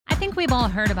think we've all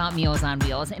heard about Meals on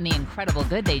Wheels and the incredible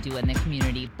good they do in the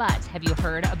community, but have you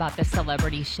heard about the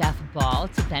Celebrity Chef Ball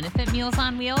to benefit Meals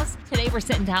on Wheels? Today we're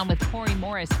sitting down with Cory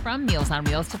Morris from Meals on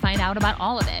Wheels to find out about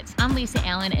all of it. I'm Lisa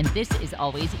Allen, and this is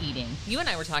Always Eating. You and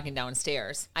I were talking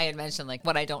downstairs. I had mentioned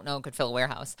what I don't know could fill a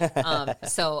warehouse.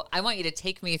 So I want you to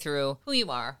take me through who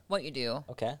you are, what you do.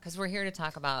 Okay. Because we're here to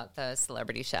talk about the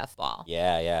Celebrity Chef Ball.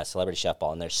 Yeah, Celebrity Chef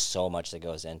Ball, and there's so much that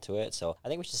goes into it. So I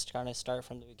think we should just kind of start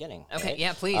from the beginning. Okay, right?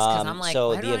 yeah, please, because I'm like, so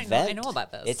why the do event I know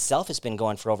about this? itself has been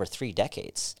going for over 3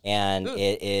 decades, and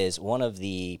it is one of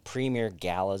the premier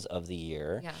galas of the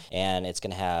year. Yeah. And it's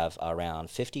going to have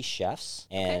around 50 chefs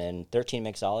and 13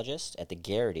 mixologists at the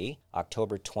Garrity,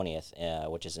 October 20th,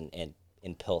 which is in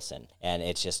Pilsen. And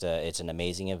it's just it's an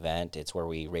amazing event. It's where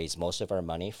we raise most of our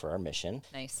money for our mission.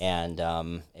 Nice. And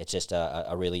it's just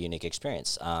a really unique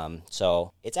experience.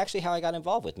 So it's actually how I got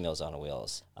involved with Meals on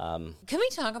Wheels. Can we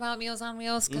talk about Meals on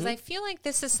Wheels? Because I feel like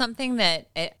this is something that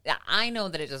I know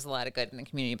that it does a lot of good in the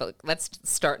community, but let's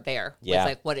start there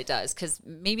with what it does. Because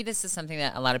maybe this is something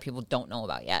that a lot of people don't know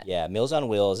about yet. Yeah, Meals on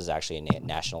Wheels is actually a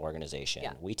national organization.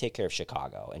 Yeah. We take care of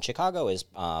Chicago. And Chicago is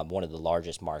one of the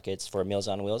largest markets for Meals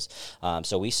on Wheels.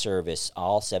 So we service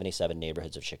all 77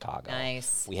 neighborhoods of Chicago.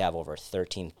 Nice. We have over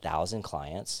 13,000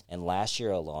 clients. And last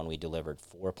year alone, we delivered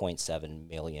 4.7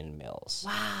 million meals.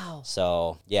 Wow.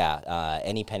 So,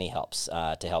 any penny helps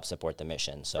to help support the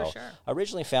mission. So, For sure.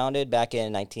 Originally founded back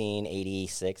in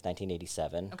 1986,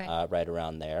 1987, right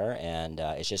around there. And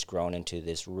it's just grown into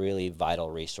this really vital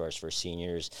resource for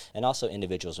seniors and also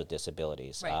individuals with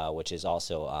disabilities, which is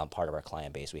also part of our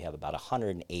client base. We have about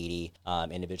 180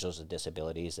 individuals with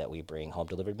disabilities that we bring home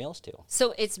delivered meals to.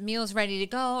 So it's meals ready to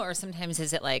go, or sometimes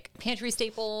is it like pantry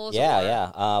staples?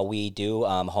 We do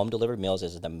home delivered meals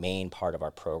as the main part of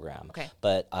our program. Okay.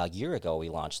 But a year ago, we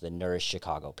launched the Nourish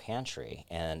Chicago Pantry,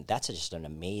 and that's just an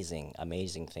amazing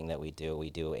thing that we do. We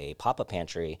do a pop-up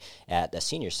pantry at the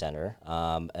senior center.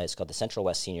 It's called the Central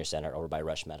West Senior Center over by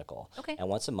Rush Medical. Okay. And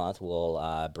once a month,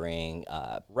 we'll bring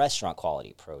restaurant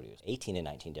quality produce, 18 to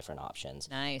 19 different options.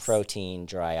 Nice. Protein,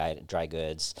 dry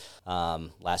goods.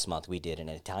 Last month, we did an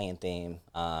Italian theme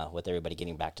with everybody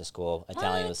getting back to school.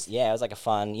 Italian was it was like a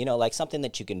fun, like something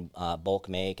that you can bulk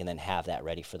make and then have that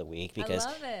ready for the week because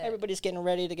everybody's getting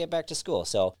ready to get back to school.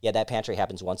 So that pantry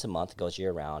happens once a month, goes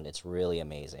year round. It's really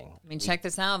amazing. I mean, check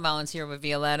this out, Volunteer with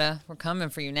Violetta. We're coming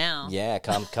for you now. Yeah,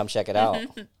 come check it out.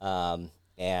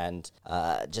 And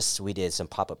we did some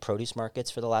pop-up produce markets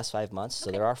for the last 5 months.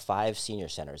 So there are 5 senior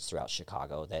centers throughout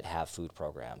Chicago that have food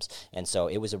programs. And so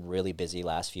it was a really busy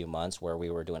last few months where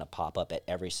we were doing a pop-up at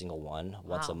every single one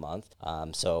once a month.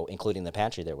 So including the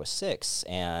pantry, there was 6.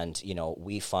 And,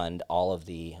 we fund all of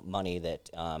the money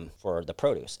that for the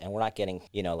produce. And we're not getting,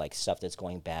 stuff that's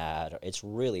going bad. It's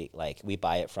really we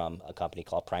buy it from a company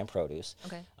called Prime Produce.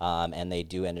 Okay. And they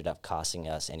ended up costing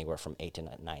us anywhere from $8,000 to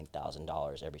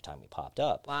 $9,000 every time we popped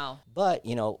up. Wow. But,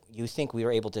 you think we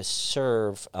were able to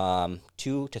serve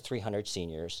 200 to 300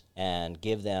 seniors and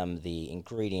give them the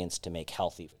ingredients to make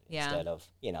healthy food instead of,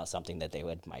 something that they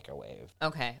would microwave.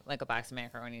 Okay, like a box of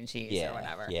macaroni and cheese or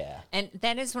whatever. Yeah. And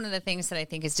that is one of the things that I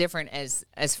think is different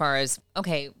as far as,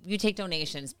 you take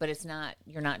donations, but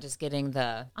you're not just getting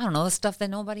the stuff that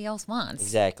nobody else wants.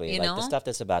 Exactly. The stuff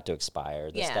that's about to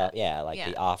expire.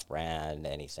 The off-brand,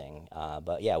 anything.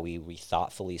 But we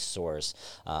thoughtfully source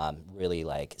really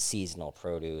seasonal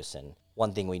produce. And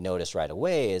one thing we noticed right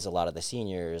away is a lot of the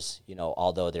seniors,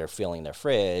 although they're filling their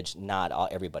fridge,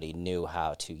 not everybody knew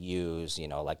how to use,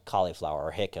 cauliflower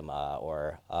or jicama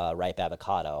or ripe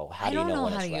avocado. I don't know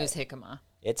how to use jicama.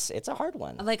 It's a hard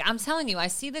one. I'm telling you, I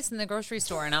see this in the grocery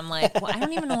store, and I'm like, well, I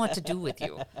don't even know what to do with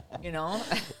you,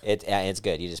 It's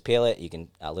good. You just peel it. You can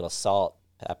a little salt,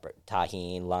 pepper,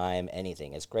 tahini, lime,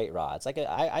 anything. It's great raw. It's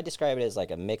I describe it as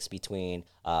like a mix between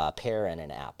a pear and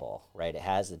an apple, right? It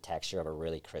has the texture of a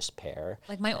really crisp pear.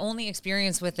 My only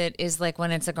experience with it is when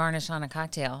it's a garnish on a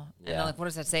cocktail. And I'm what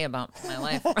does that say about my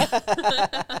life?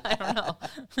 I don't know.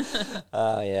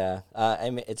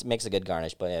 It makes a good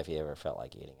garnish, but if you ever felt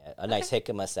like eating it. A nice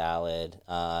jicama salad.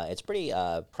 It's pretty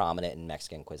prominent in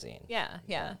Mexican cuisine. Yeah.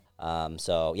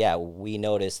 We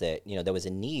noticed that, there was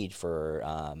a need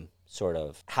for sort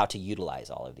of how to utilize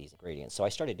all of these ingredients. So I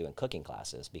started doing cooking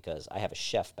classes because I have a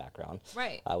chef background.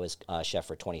 Right. I was a chef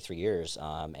for 23 years,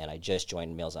 and I just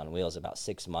joined Meals on Wheels about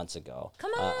 6 months ago.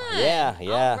 Come on. Yeah.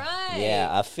 All right.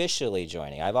 Yeah, officially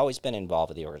joining. I've always been involved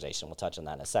with the organization. We'll touch on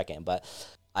that in a second. But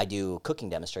I do cooking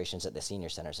demonstrations at the senior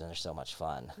centers, and they're so much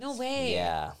fun. No way.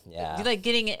 Yeah. Do you like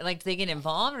getting it? Like, do they get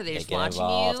involved, or are they just Get watching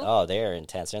involved. you? Oh, they're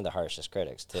intense. They're the harshest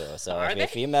critics too. So Are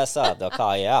if you mess up, they'll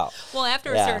call you out. Well,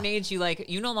 after a certain age,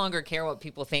 you no longer care what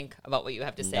people think about what you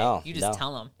have to say. No, you just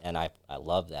tell them. And I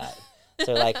love that.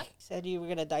 So like, said you were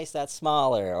gonna dice that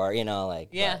smaller, or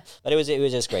Yeah. But it was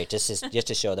just great, just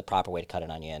to show the proper way to cut an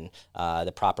onion,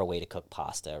 the proper way to cook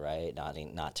pasta, right?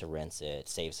 Not to rinse it,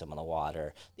 save some of the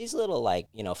water. These little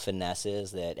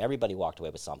finesses that everybody walked away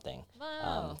with something.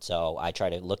 Wow. So I try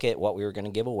to look at what we were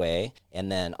gonna give away,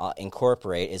 and then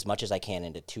incorporate as much as I can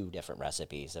into 2 different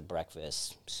recipes: a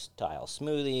breakfast style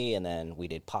smoothie, and then we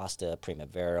did pasta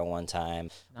primavera one time.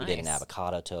 Nice. We did an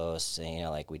avocado toast,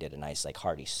 and we did a nice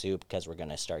hearty soup, because we're going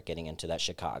to start getting into that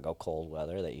Chicago cold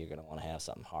weather that you're going to want to have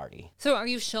something hearty. So are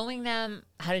you showing them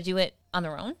how to do it on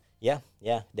their own? Yeah.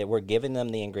 That we're giving them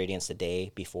the ingredients the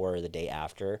day before or the day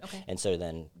after. Okay. And so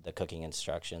then the cooking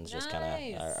instructions just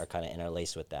Nice. are kind of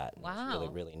interlaced with that. And Wow. It's really,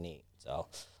 really neat. So,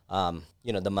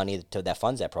 the money that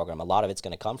funds that program, a lot of it's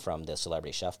going to come from the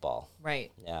Celebrity Chef Ball.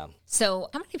 Right. Yeah. So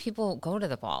how many people go to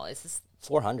the ball? Is this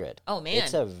 400. Oh, man.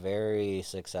 It's a very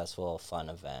successful, fun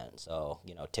event. So,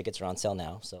 tickets are on sale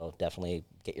now. So definitely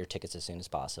get your tickets as soon as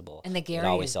possible. And the It Gary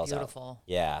always is sells out. beautiful.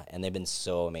 Yeah, and they've been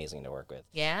so amazing to work with.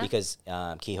 Yeah? Because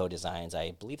Kehoe Designs,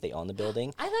 I believe they own the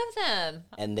building, I love them.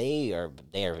 and they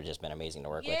have just been amazing to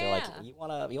work with. They're like, Yeah.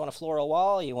 you want a floral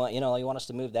wall? You want us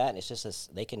to move that? And it's just this,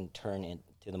 they can turn into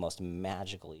the most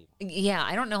magically. Yeah,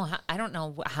 I don't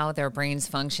know how their brains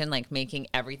function, like making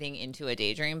everything into a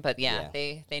daydream, but Yeah.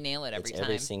 they nail it every It's time.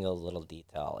 every single little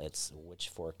detail. It's which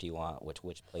fork do you want,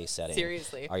 which place setting.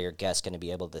 Seriously. Are your guests going to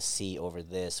be able to see over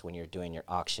this when you're doing your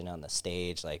auction on the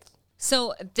stage?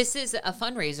 So this is a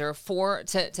fundraiser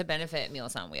to benefit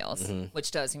Meals on Wheels,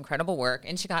 which does incredible work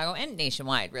in Chicago and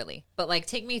nationwide, really. But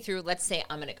take me through. Let's say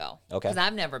I'm gonna go, Okay. because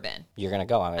I've never been. You're going to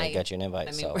go. I'm going to get you an invite.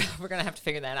 I mean, so. we're gonna have to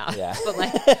figure that out. Yeah.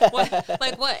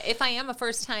 But what if I am a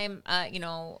first time,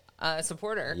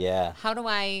 supporter? Yeah.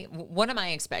 What am I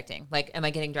expecting? Am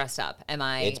I getting dressed up?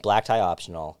 It's black tie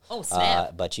optional. Oh,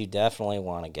 snap. But you definitely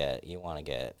want to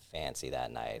get fancy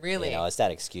that night. Really? It's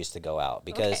that excuse to go out,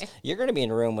 because Okay. you're going to be in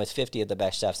a room with 50 of the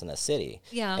best chefs in the city.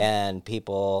 Yeah. And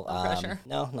people, pressure.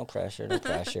 no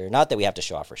pressure. Not that we have to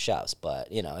show off for chefs, but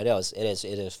it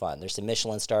is fun. There's some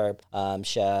Michelin star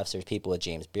chefs. There's people with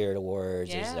James Beard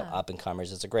Awards. There's Yeah. up and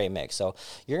comers. It's a great mix. So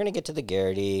you're going to get to the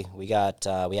Garrity. We have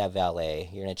valet.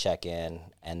 You're going to check in,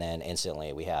 and then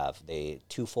instantly we have the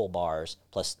 2 full bars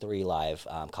plus 3 live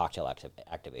cocktail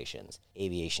activations.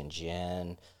 Aviation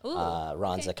gin, Ooh,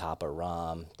 Ron okay. Zacapa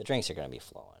rum. The drinks are going to be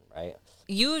flowing, right?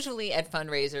 Usually at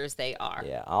fundraisers they are.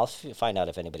 Yeah, I'll find out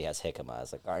if anybody has jicama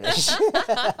as a garnish.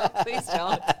 Please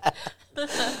don't.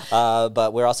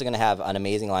 But we're also going to have an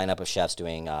amazing lineup of chefs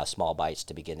doing small bites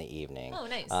to begin the evening. Oh,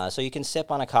 nice. So you can sip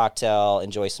on a cocktail,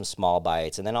 enjoy some small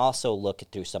bites, and then also look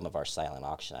through some of our silent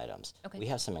auction items. Okay. We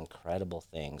have some incredible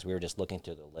things. We were just looking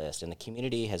through the list, and the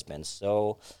community has been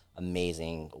so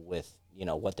amazing with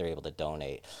what they're able to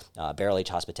donate. Barrel Age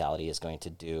Hospitality is going to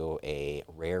do a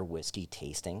rare whiskey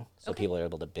tasting, so people are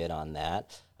able to bid on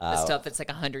that. The stuff that's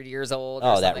 100 years old.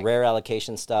 Oh, or that something. rare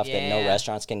allocation stuff that no Yeah.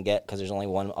 restaurants can get because there's only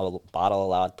one bottle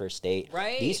allowed per state.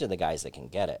 Right. These are the guys that can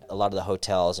get it. A lot of the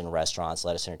hotels and restaurants,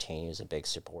 Let Us Entertain You is a big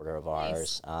supporter of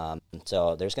ours.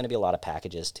 So there's going to be a lot of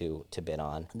packages to bid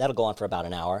on. That'll go on for about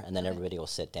an hour, and then everybody will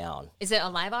sit down. Is it a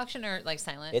live auction or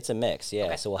silent? It's a mix, yeah.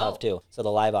 Okay. So we'll have two. So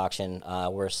the live auction,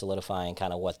 we're solidifying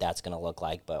kind of what that's going to look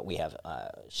like, but we have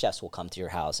chefs will come to your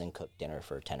house and cook dinner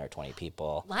for 10 or 20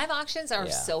 people. Live auctions are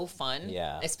Yeah. so fun.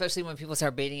 Yeah. Especially when people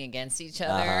start bidding against each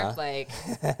other.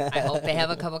 I hope they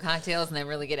have a couple cocktails and then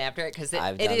really get after it, because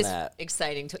I've it done is that.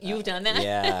 exciting. You've done that?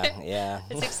 Yeah.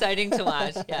 It's exciting to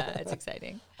watch. Yeah, it's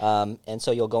exciting. And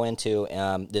so you'll go into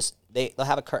this. They'll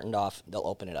have it curtained off. They'll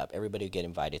open it up. Everybody will get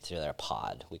invited to their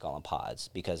pod. We call them pods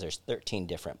because there's 13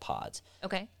 different pods.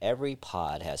 Okay. Every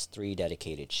pod has 3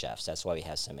 dedicated chefs. That's why we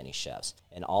have so many chefs.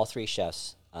 And all 3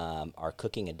 chefs are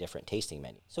cooking a different tasting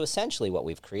menu. So essentially what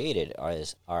we've created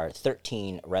are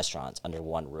 13 restaurants under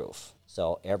one roof.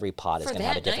 So every pod is For going to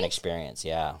have a that different night? experience.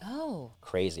 Yeah. Oh.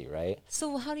 Crazy, right?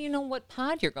 So how do you know what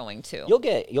pod you're going to? You'll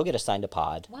get assigned a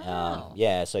pod. Wow.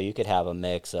 Yeah, so you could have a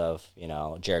mix of,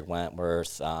 Jared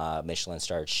Wentworth,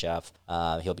 Michelin-starred chef.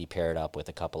 He'll be paired up with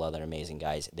a couple other amazing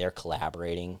guys. They're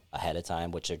collaborating ahead of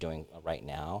time, which they're doing right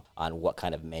now, on what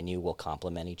kind of menu will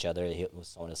complement each other.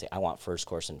 Someone will say, I want first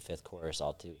course and fifth course.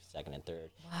 I'll do second and third.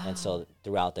 Wow. And so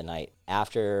throughout the night,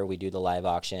 after we do the live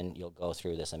auction, you'll go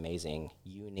through this amazing,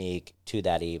 unique to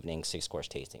that evening 6-course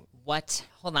tasting. What?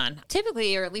 Hold on.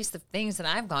 Typically, or at least the things that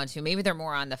I've gone to, maybe they're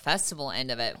more on the festival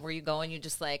end of it, where you go and you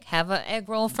just like have an egg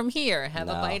roll from here, have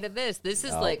a bite of this. This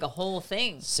is like a whole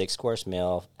thing. 6-course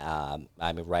meal.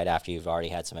 Right after you've already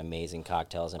had some amazing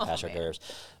cocktails and hors d'oeuvres.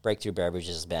 Breakthrough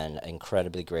Beverages has been an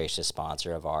incredibly gracious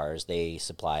sponsor of ours. They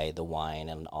supply the wine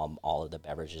and all of the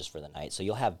beverages for the night. So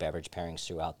you'll have beverage pairings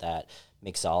throughout that.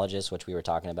 Mixologist, which we were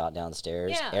talking about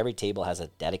downstairs. Yeah. Every table has a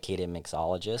dedicated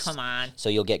mixologist. Come on. So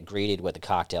you'll get greeted with a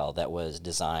cocktail that was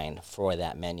designed for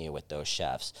that menu with those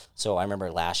chefs. So I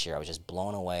remember last year I was just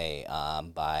blown away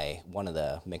by one of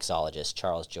the mixologists,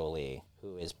 Charles Jolie,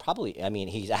 who is probably,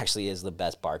 he actually is the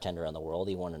best bartender in the world.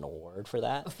 He won an award for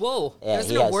that. Whoa.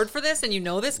 There's an award for this, and you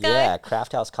know this guy? Yeah,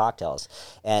 Craft House Cocktails.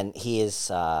 And he is,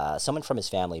 someone from his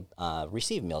family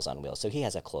received Meals on Wheels, so he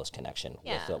has a close connection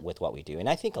with what we do. And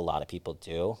I think a lot of people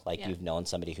do. You've known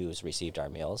somebody who's received our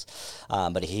meals.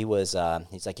 But he's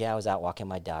like, I was out walking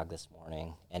my dog this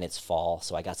morning, and it's fall,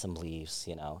 so I got some leaves,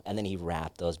 And then he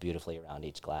wrapped those beautifully around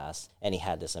each glass, and he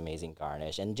had this amazing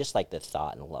garnish. And just like the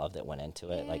thought and love that went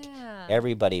into it,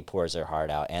 everybody pours their heart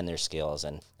out and their skills.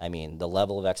 And the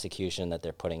level of execution that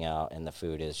they're putting out and the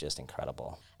food is just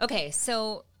incredible. Okay,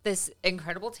 so this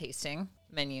incredible tasting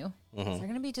menu, is there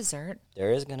going to be dessert?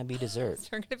 There is going to be dessert. Is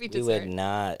there going to be dessert? We would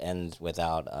not end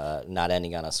without not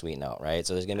ending on a sweet note, right?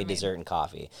 So there's going to be dessert and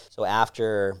coffee. So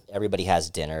after everybody has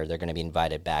dinner, they're going to be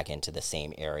invited back into the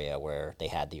same area where they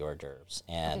had the hors d'oeuvres.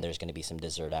 And there's going to be some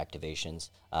dessert activations.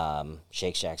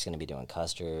 Shake Shack's going to be doing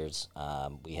custards.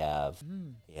 We have,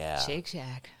 Shake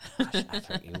Shack.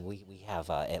 we have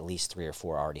at least 3 or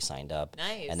 4 already signed up.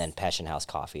 Nice. And then Passion House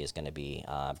Coffee is going to be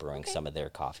brewing some of their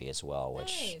coffee as well,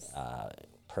 which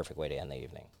perfect way to end the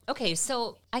evening. Okay,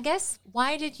 so I guess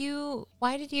why did you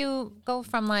go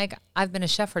from I've been a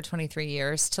chef for 23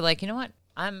 years to you know what,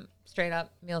 I'm straight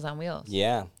up Meals on Wheels?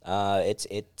 Yeah, it's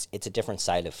a different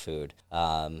side of food,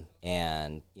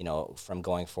 and from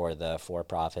going for the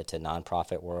for-profit to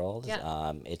nonprofit world,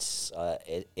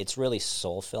 it's really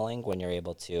soul-filling when you're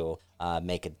able to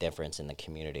make a difference in the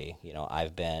community.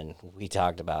 We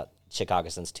talked about Chicago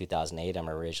since 2008. I'm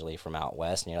originally from out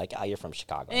west, and you're like, you're from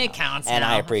Chicago. It counts and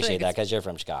now. I appreciate that because you're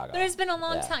from Chicago. But it's been a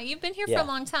long time. You've been here for a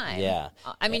long time. Yeah.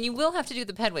 You will have to do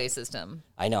the pedway system.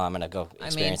 I know. I'm going to go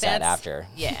experience that after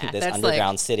this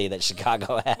underground city that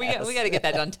Chicago has. We got to get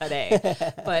that done today.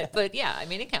 But yeah,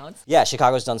 it counts. Yeah,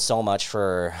 Chicago's done so much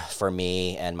for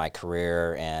me and my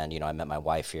career, and I met my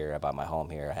wife here. I bought my home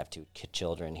here. I have 2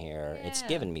 children here. Yeah. It's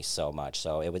given me so much.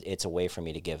 So it's a way for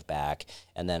me to give back,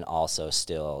 and then also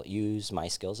still use my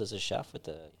skills as a chef with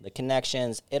the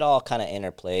connections. It all kind of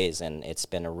interplays, and it's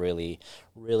been a really,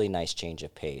 really nice change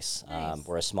of pace. Nice.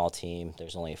 We're a small team.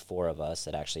 There's only 4 of us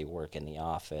that actually work in the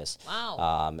office.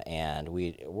 Wow. And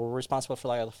we're responsible for a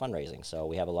lot of the fundraising. So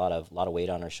we have a lot of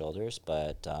weight on our shoulders,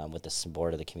 but with the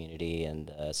support of the community and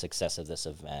the success of this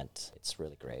event, it's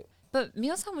really great. But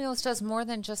Meals on Wheels does more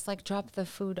than just drop the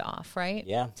food off, right?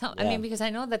 Yeah. Because I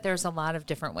know that there's a lot of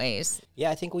different ways.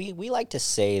 Yeah, I think we like to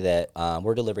say that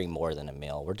we're delivering more than a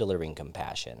meal. We're delivering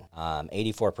compassion.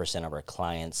 84% of our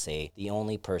clients say the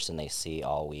only person they see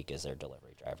all week is their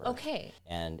delivery driver. Okay.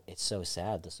 And it's so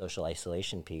sad, the social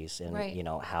isolation piece, and right.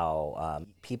 How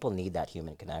people need that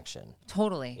human connection.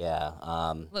 Totally. Yeah.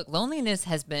 Look, loneliness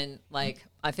has been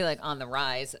I feel on the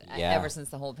rise ever since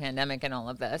the whole pandemic and all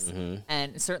of this. Mm-hmm.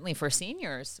 And certainly for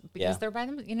seniors, because they're by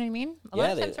them, you know what I mean? A lot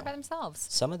of times they're by themselves.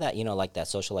 Some of that, like that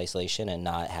social isolation and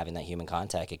not having that human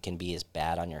contact, it can be as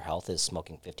bad on your health as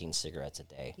smoking 15 cigarettes a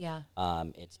day. Yeah.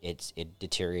 It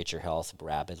deteriorates your health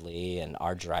rapidly, and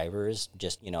our drivers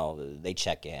just, they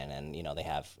check in and, they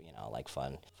have,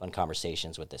 fun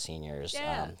conversations with the seniors.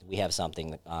 Yeah. We have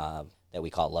something that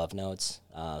we call love notes.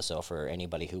 So for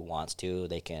anybody who wants to,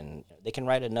 they can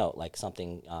write a note,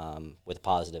 something with a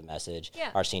positive message.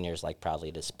 Yeah. Our seniors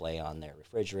proudly display on their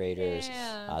refrigerators.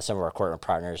 Yeah. Some of our corporate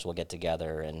partners will get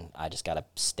together, and I just got a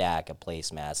stack of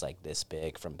placemats this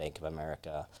big from Bank of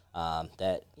America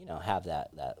that have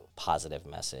that positive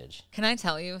message. Can I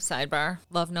tell you, sidebar,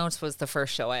 Love Notes was the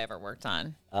first show I ever worked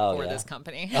on for this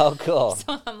company. Oh, cool.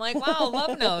 So I'm like, wow,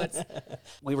 Love Notes.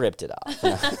 We ripped it off.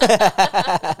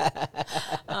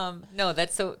 No,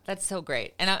 that's so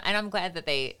great, and I'm glad that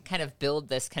they kind of build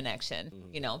this connection,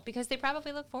 because they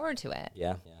probably look forward to it.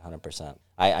 Yeah, 100%.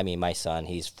 I mean, my son,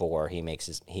 he's 4.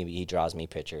 He draws me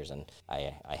pictures, and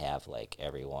I have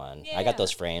everyone. Yeah. I got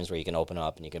those frames where you can open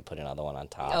up and you can put another one on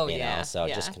top. Oh, So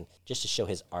just to show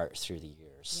his art through the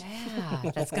years.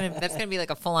 Yeah, that's gonna be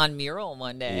like a full on mural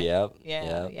one day. Yep.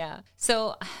 Yeah.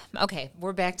 So, okay,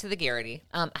 we're back to the Garrity.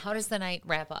 How does the night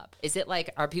wrap up? Is it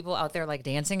are people out there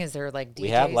dancing? Is there DJs?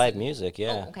 have live music,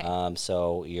 yeah. Oh, okay.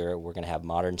 So we're going to have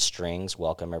modern strings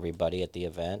welcome everybody at the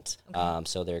event. Okay.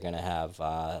 So they're going to have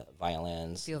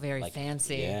violins. Feel very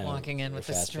fancy walking in with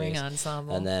the string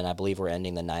ensemble. And then I believe we're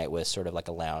ending the night with sort of like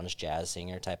a lounge jazz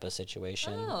singer type of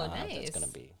situation. Oh, nice. That's going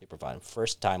to be super fun.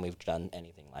 First time we've done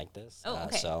anything like this. Oh,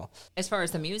 okay. So as far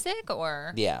as the music,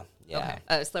 or yeah.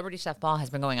 Okay. Celebrity Chef Ball has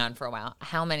been going on for a while.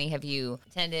 How many have you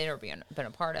attended or been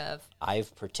a part of?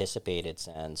 I've participated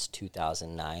since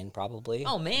 2009, probably.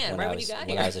 Oh man, right when you got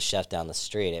here. When I was a chef down the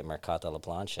street at Mercato La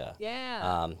Plancha.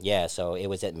 Yeah. So it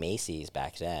was at Macy's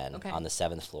back then on the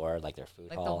 7th floor, like their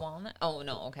food hall. Like the Walnut? Oh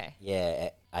no, okay. Yeah,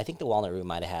 I think the Walnut Room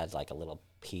might have had like a little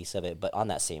piece of it, but on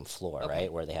that same floor,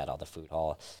 right, where they had all the food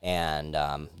hall. And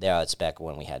there it's back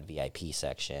when we had VIP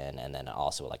section, and then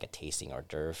also like a tasting hors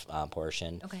d'oeuvre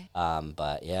portion. Okay.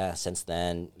 But yeah, since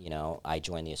then, I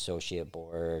joined the associate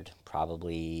board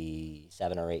probably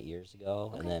 7 or 8 years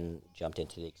ago, and then jumped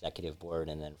into the executive board,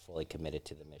 and then fully committed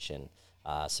to the mission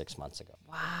 6 months ago.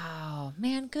 Wow,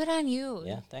 man, good on you.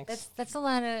 Yeah, thanks. That's a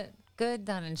lot of good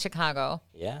done in Chicago.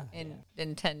 Yeah.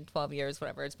 In 10, 12 years,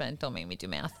 whatever it's been. Don't make me do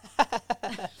math.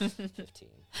 15.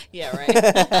 Yeah,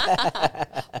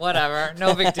 right. Whatever.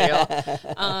 No big deal.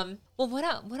 Well,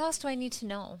 what else do I need to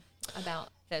know about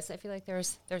this? I feel like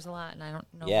there's a lot, and I don't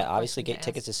know. Yeah, obviously get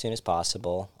tickets as soon as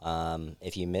possible.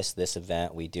 If you miss this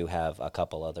event, we do have a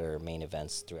couple other main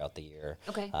events throughout the year.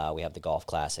 Okay. We have the Golf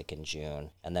Classic in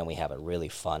June, and then we have a really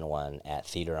fun one at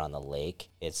Theater on the Lake.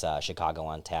 It's Chicago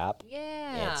on Tap.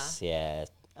 Yeah. It's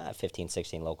 15,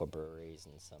 16 local breweries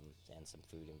and some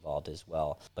food involved as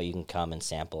well. But you can come and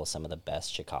sample some of the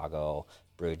best Chicago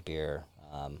brewed beer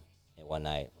in one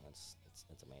night. It's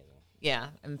amazing. Yeah,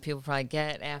 and people probably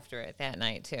get after it that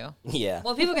night too. Yeah.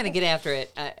 Well, people are going to get after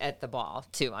it at the ball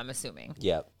too, I'm assuming.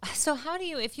 Yep. So how do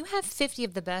you, if you have 50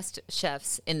 of the best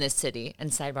chefs in this city,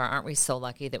 and sidebar, aren't we so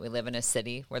lucky that we live in a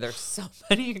city where there's so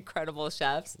many incredible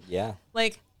chefs? Yeah.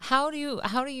 Like, how do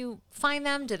you find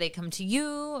them? Do they come to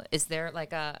you? Is there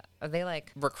like are they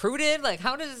like recruited? Like,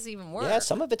 how does this even work? Yeah,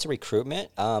 some of it's recruitment.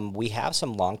 We have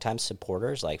some longtime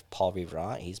supporters like Paul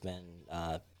Vivrant. He's been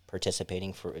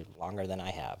participating for longer than I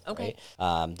have. Okay.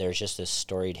 Right? There's just this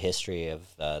storied history of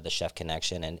the Chef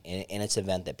Connection, and it's an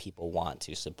event that people want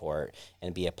to support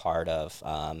and be a part of.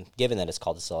 Given that it's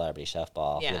called the Celebrity Chef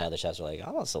Ball, the chefs are like,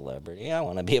 I'm a celebrity. I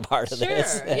want to be a part of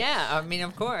this. Sure, yeah. I mean,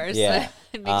 of course. Yeah.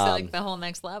 It makes it like the whole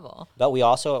next level. But we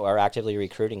also are actively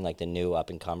recruiting like the new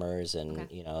up-and-comers and,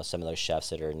 some of those chefs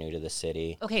that are new to the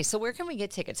city. Okay, so where can we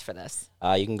get tickets for this?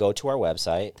 You can go to our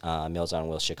website,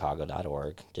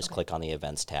 millsonwheelschicago.org. Just click on the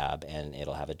events tab, and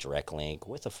it'll have a direct link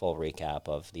with a full recap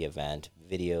of the event,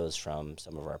 videos from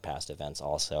some of our past events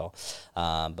also.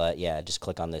 But yeah, just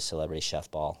click on the Celebrity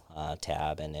Chef Ball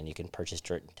tab, and then you can purchase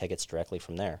tickets directly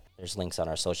from there. There's links on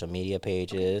our social media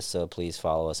pages, so please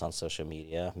follow us on social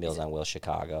media, Meals on Wheels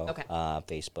Chicago,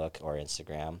 Facebook or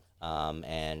Instagram.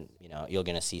 And you're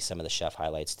going to see some of the chef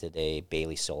highlights today.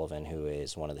 Bailey Sullivan, who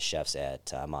is one of the chefs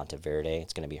at Monteverde,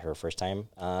 it's going to be her first time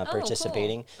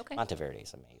participating. Cool. Okay. Monteverde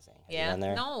is amazing. Have Yeah. you been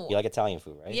there? No. You like Italian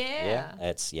food, right? Yeah.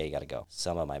 Yeah. You got to go.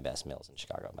 Some of my best meals in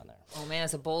Chicago have been there. Oh man,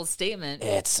 it's a bold statement.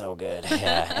 It's so good.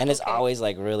 Yeah, and it's always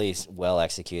like really well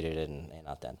executed and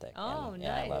authentic. Oh, and,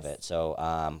 yeah, I love nice. it.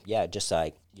 So just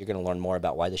like you're going to learn more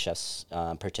about why the chefs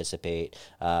participate.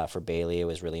 For Bailey, it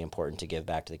was really important to give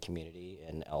back to the community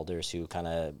and elders who kind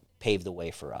of paved the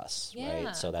way for us, Yeah.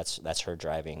 right? So that's her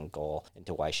driving goal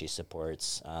into why she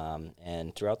supports.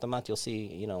 And throughout the month, you'll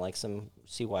see,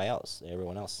 see why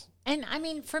everyone else. And I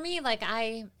mean, for me, like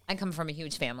I come from a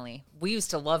huge family. We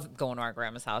used to love going to our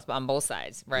grandma's house, but on both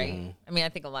sides, right? Mm-hmm. I mean, I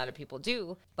think a lot of people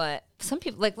do, but some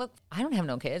people look, I don't have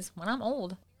no kids. When I'm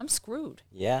old, I'm screwed.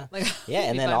 Yeah. Like, yeah.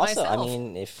 And be then by also, myself. I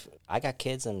mean, if I got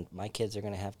kids and my kids are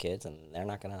going to have kids and they're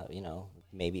not going to,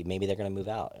 maybe they're going to move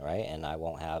out, right? And I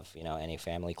won't have, any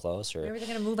family close or. Maybe they're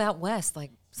going to move out west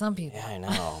like some people. Yeah, I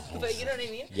know. But you know what I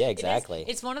mean? Yeah, exactly.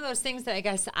 It's one of those things that I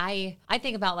guess I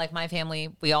think about, like my family,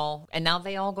 and now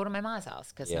they all go to my mom's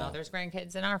house because now there's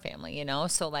grandkids in our family,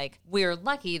 So like we're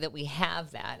lucky that we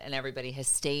have that and everybody has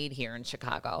stayed here in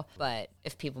Chicago. But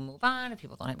if people move on, if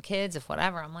people don't have kids, if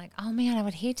whatever, I'm like, oh man, I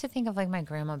would hate to think of like my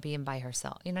grandma being by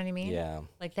herself. You know what I mean? Yeah.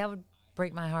 Like that would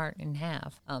break my heart in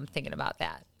half thinking about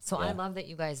that. So I love that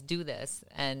you guys do this,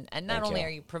 and not only are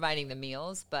you providing the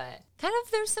meals, but kind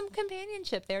of there's some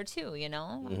companionship there too,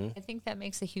 Mm-hmm. I think that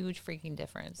makes a huge freaking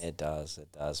difference. It does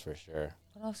for sure.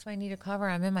 What else do I need to cover?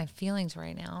 I'm in my feelings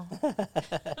right now.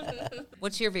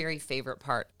 What's your very favorite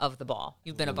part of the ball?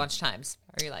 You've been a bunch of times.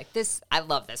 Are you like, this, I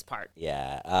love this part?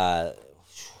 Yeah.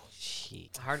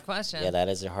 It's a hard question. Yeah, that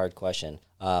is a hard question.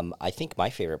 I think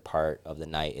my favorite part of the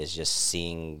night is just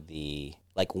seeing the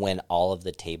like when all of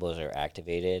the tables are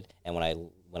activated, and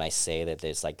when I say that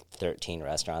there's like 13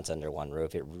 restaurants under one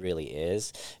roof, it really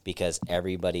is, because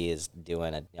everybody is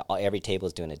doing every table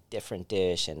is doing a different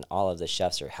dish, and all of the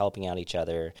chefs are helping out each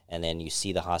other, and then you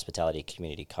see the hospitality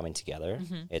community coming together.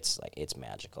 It's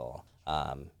magical.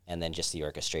 And then just the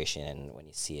orchestration, and when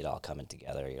you see it all coming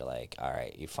together, you're like, all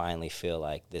right, you finally feel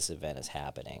like this event is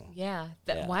happening. Yeah.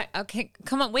 Why? Okay,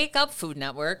 come on, wake up, Food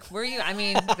Network. Where are you? I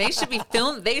mean, they should be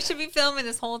filming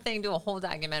this whole thing, do a whole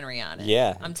documentary on it.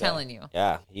 Yeah, I'm telling you.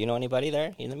 Yeah, you know anybody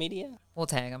there in the media? We'll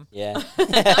tag them. Yeah.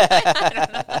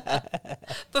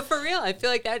 But for real, I feel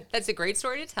like that's a great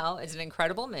story to tell. It's an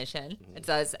incredible mission. It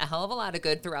does a hell of a lot of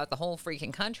good throughout the whole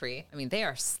freaking country. I mean, they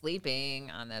are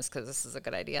sleeping on this because this is a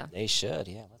good idea. They should.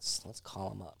 Yeah, let's call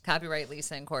them up. Copyright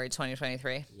Lisa and Cory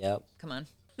 2023. Yep. Come on.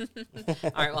 All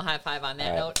right, well, high five on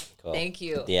that note. Cool. Thank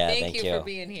you. Yeah, thank you for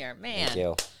being here. Man. Thank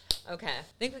you. Okay. I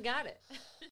think we got it.